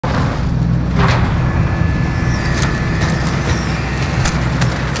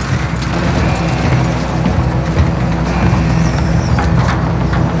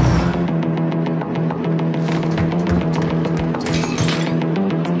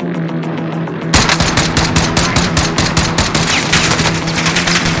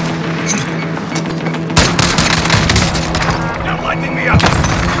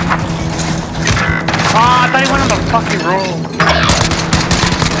fucking room.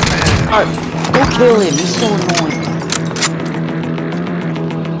 Alright, go kill him. He's so annoying.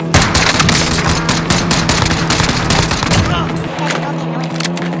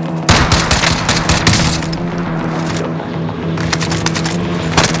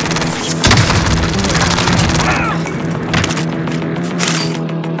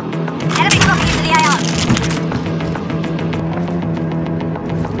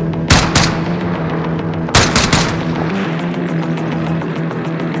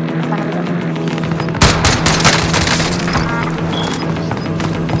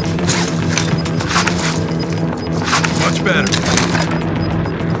 Better.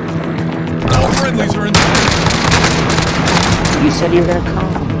 All friendlies are in the You said you were gonna come.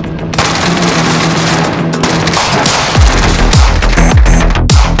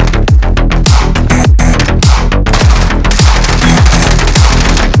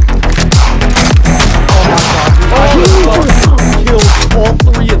 Killed all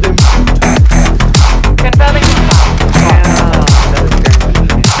three of them.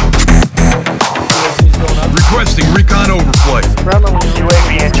 Requesting recon overflight. UAV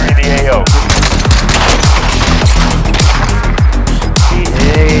entering the AO.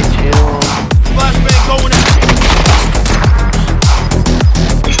 Flashbang going in.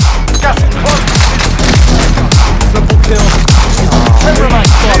 Gas is close. Triple kill. Never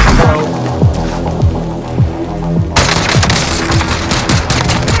mind, fuck, bro.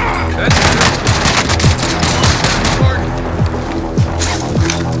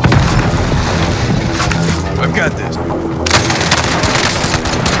 I've got this.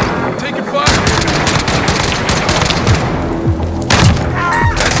 Taking fire.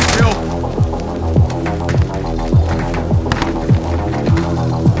 That's a kill.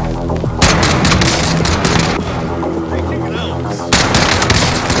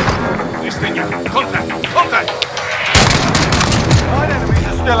 Contact! Contact! 9 enemies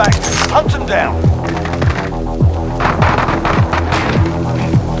are still active. Hunt them down.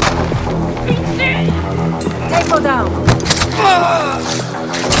 Go down.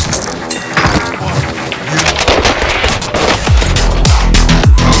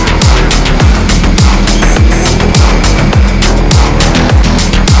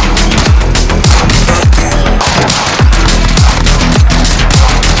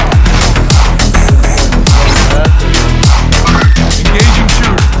 Engaging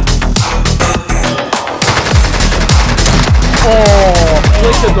shooter. Oh,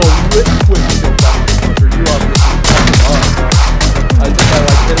 play to go quick. You are I think I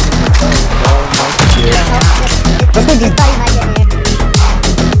like hitting him in the phone. This nigga's buddy might get here.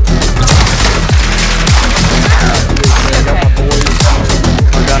 I got my boys.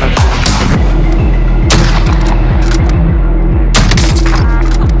 I got him.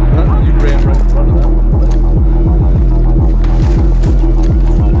 You ran right in front of them.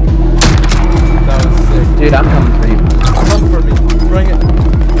 That was sick. Dude, I'm coming for you. Come for me. Bring it.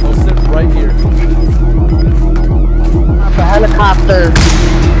 I'll sit right here. The helicopter.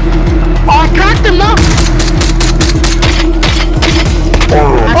 Oh, I cracked him up.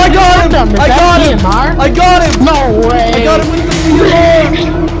 I got him! I got him! Mark? I got him! No way! I got him with the field!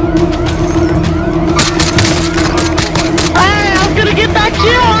 Hey, I'm gonna get that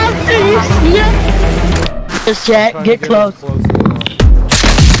kill! Yeah. Just yet, get close.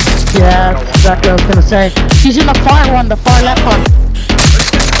 Yeah, that's exactly what I was gonna say. He's in the far one, the far left one.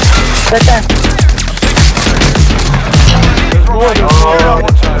 Right there.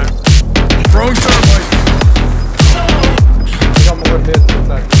 Throwing thermite. I got more hits with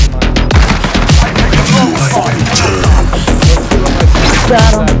that gun.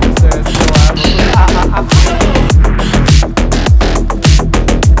 Got him.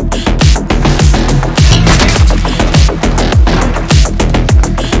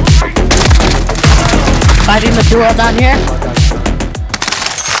 Fighting the duo down here.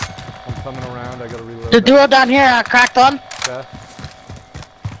 I'm coming around, I gotta reload. The duo down here, I cracked one. Okay.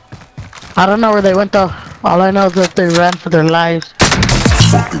 I don't know where they went though. All I know is that they ran for their lives.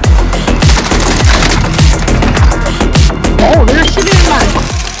 Oh, they're shooting at mine.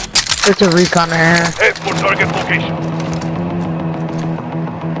 There's a recon here. Head for target location.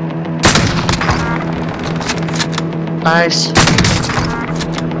 Nice.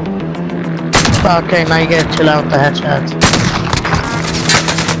 Okay, now you gotta chill out with the headshots.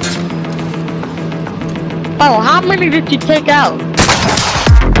 Oh, how many did you take out?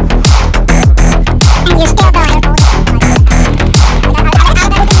 You're still going.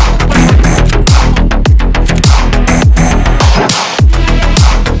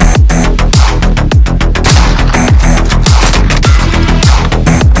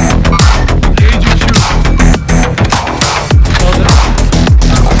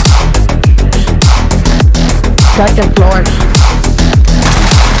 Second floor.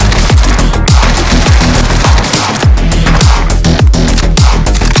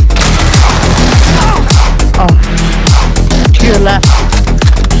 Oh. To your left.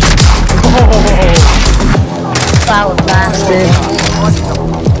 Foul bastard.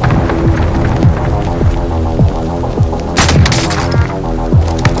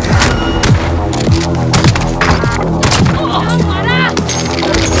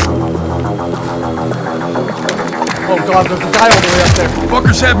 Oh god, there's a guy all the way up there.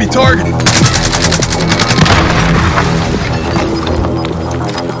 Fuckers have me targeted.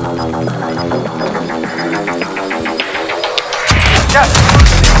 Gas is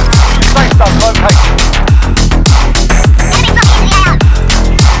moving. Safe zone location.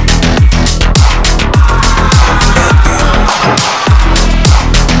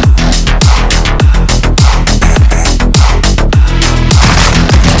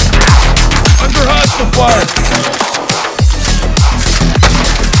 Under hostile fire.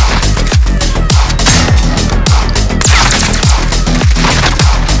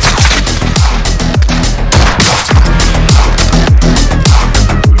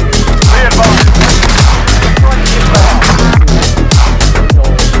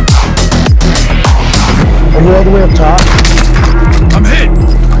 Are you all the way up top? I'm hit.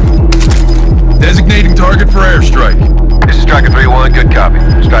 Designating target for airstrike. This is Striker 3-1, good copy.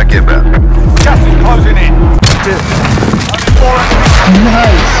 Strike inbound. Gas is closing in. Only 4 enemies.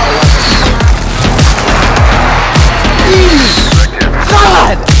 Nice. Direct hit.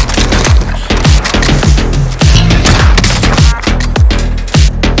 God!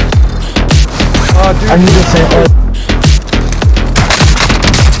 Oh, dude. I need to say, oh.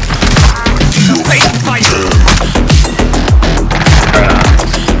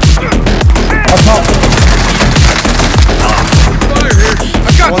 Up top. Fire here.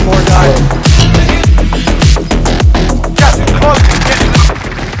 I got One more guy. Gas is closing. Get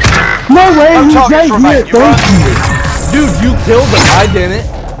No way, No he's targets right remain. here. You run. Thank you. Dude, you killed him. I didn't.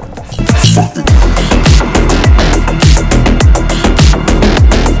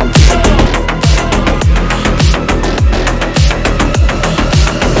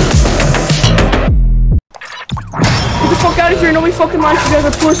 Get the fuck out of here, nobody fucking likes you guys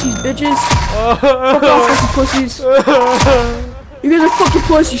are pussies, bitches. Fuck off, fucking pussies. You guys are fucking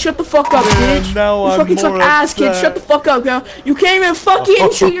pussies, shut the fuck up, Man, bitch. now You I'm fucking suck more ass, kids, upset. shut the fuck up, yo. You can't even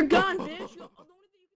fucking shoot your gun, bitch.